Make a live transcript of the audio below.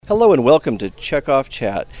Hello and welcome to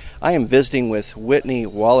Checkoff-Chat. I am visiting with Whitney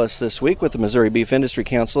Wallace this week with the Missouri Beef Industry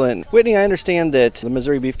Council. And Whitney, I understand that the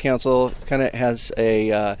Missouri Beef Council kind of has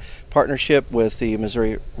a partnership with the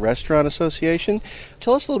Missouri Restaurant Association.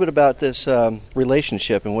 Tell us a little bit about this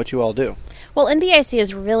relationship and what you all do. Well, MBIC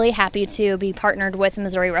is really happy to be partnered with the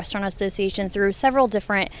Missouri Restaurant Association through several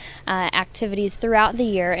different activities throughout the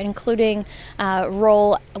year, including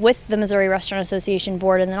role with the Missouri Restaurant Association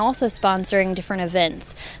Board and then also sponsoring different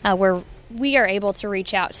events where we are able to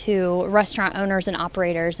reach out to restaurant owners and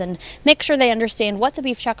operators and make sure they understand what the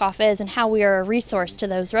beef checkoff is and how we are a resource to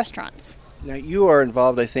those restaurants. Now, you are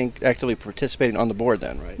involved, I think, actively participating on the board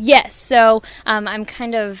then, right? Yes, so I'm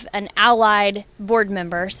kind of an allied board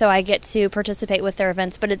member, so I get to participate with their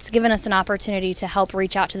events, but it's given us an opportunity to help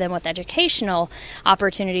reach out to them with educational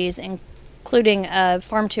opportunities, including a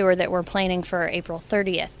farm tour that we're planning for April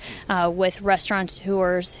 30th with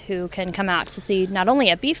restaurateurs who can come out to see not only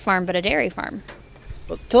a beef farm, but a dairy farm.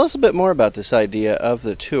 Well, tell us a bit more about this idea of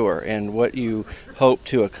the tour and what you hope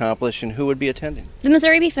to accomplish and who would be attending. The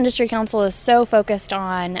Missouri Beef Industry Council is so focused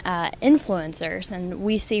on influencers, and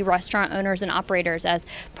we see restaurant owners and operators as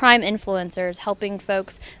prime influencers, helping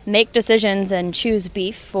folks make decisions and choose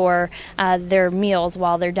beef for their meals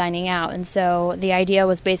while they're dining out. And so the idea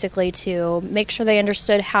was basically to make sure they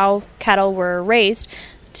understood how cattle were raised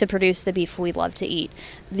to produce the beef we love to eat.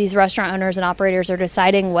 These restaurant owners and operators are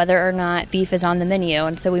deciding whether or not beef is on the menu,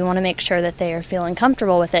 and so we want to make sure that they are feeling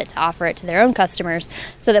comfortable with it to offer it to their own customers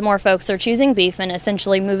so that more folks are choosing beef and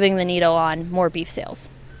essentially moving the needle on more beef sales.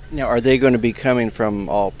 Now, are they going to be coming from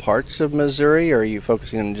all parts of Missouri, or are you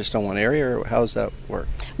focusing just on one area, or how does that work?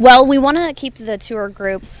 Well, we want to keep the tour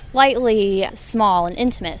group slightly small and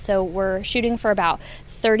intimate, so we're shooting for about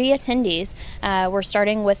 30 attendees. We're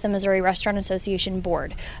starting with the Missouri Restaurant Association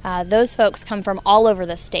Board. Those folks come from all over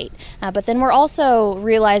the state, but then we're also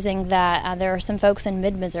realizing that there are some folks in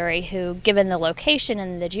mid-Missouri who, given the location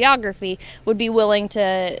and the geography, would be willing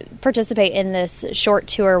to participate in this short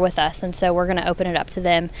tour with us, and so we're going to open it up to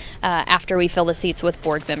them after we fill the seats with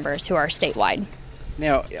board members who are statewide.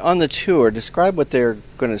 Now, on the tour, describe what they're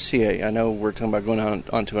going to see. I know we're talking about going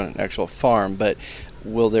onto an actual farm, but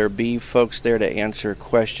will there be folks there to answer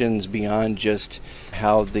questions beyond just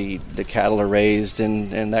how the cattle are raised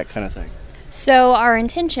and that kind of thing? So our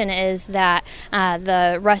intention is that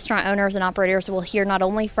the restaurant owners and operators will hear not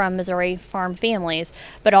only from Missouri farm families,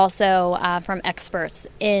 but also from experts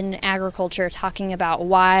in agriculture talking about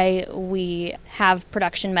why we have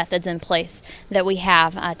production methods in place that we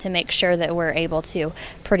have to make sure that we're able to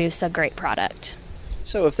produce a great product.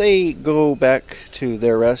 So if they go back to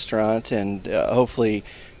their restaurant and hopefully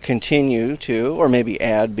continue to, or maybe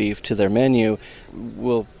add beef to their menu,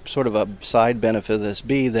 will sort of a side benefit of this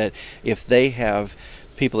be that if they have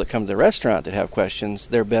people that come to the restaurant that have questions,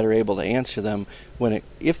 they're better able to answer them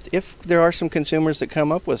if there are some consumers that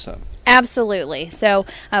come up with some. Absolutely. So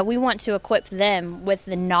we want to equip them with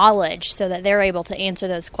the knowledge so that they're able to answer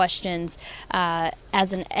those questions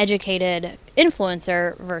as an educated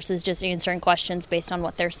influencer versus just answering questions based on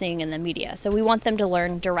what they're seeing in the media. So we want them to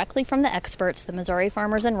learn directly from the experts, the Missouri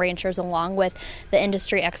farmers and ranchers, along with the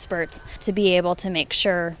industry experts, to be able to make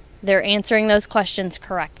sure they're answering those questions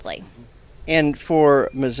correctly. And for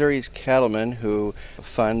Missouri's cattlemen who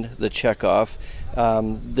fund the checkoff,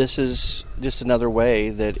 this is just another way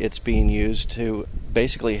that it's being used to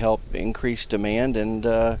basically help increase demand and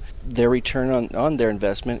their return on their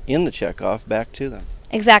investment in the checkoff back to them.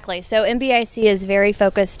 Exactly. So MBIC is very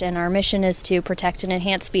focused, and our mission is to protect and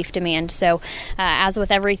enhance beef demand. So as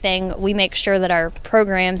with everything, we make sure that our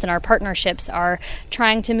programs and our partnerships are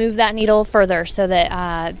trying to move that needle further so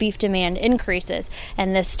that beef demand increases.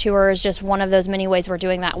 And this tour is just one of those many ways we're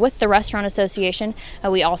doing that with the Restaurant Association.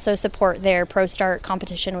 We also support their Pro Start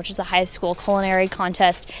competition, which is a high school culinary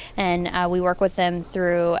contest, and we work with them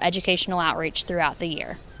through educational outreach throughout the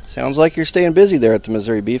year. Sounds like you're staying busy there at the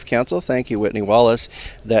Missouri Beef Council. Thank you, Whitney Wallace.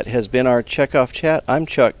 That has been our Checkoff Chat. I'm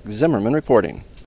Chuck Zimmerman reporting.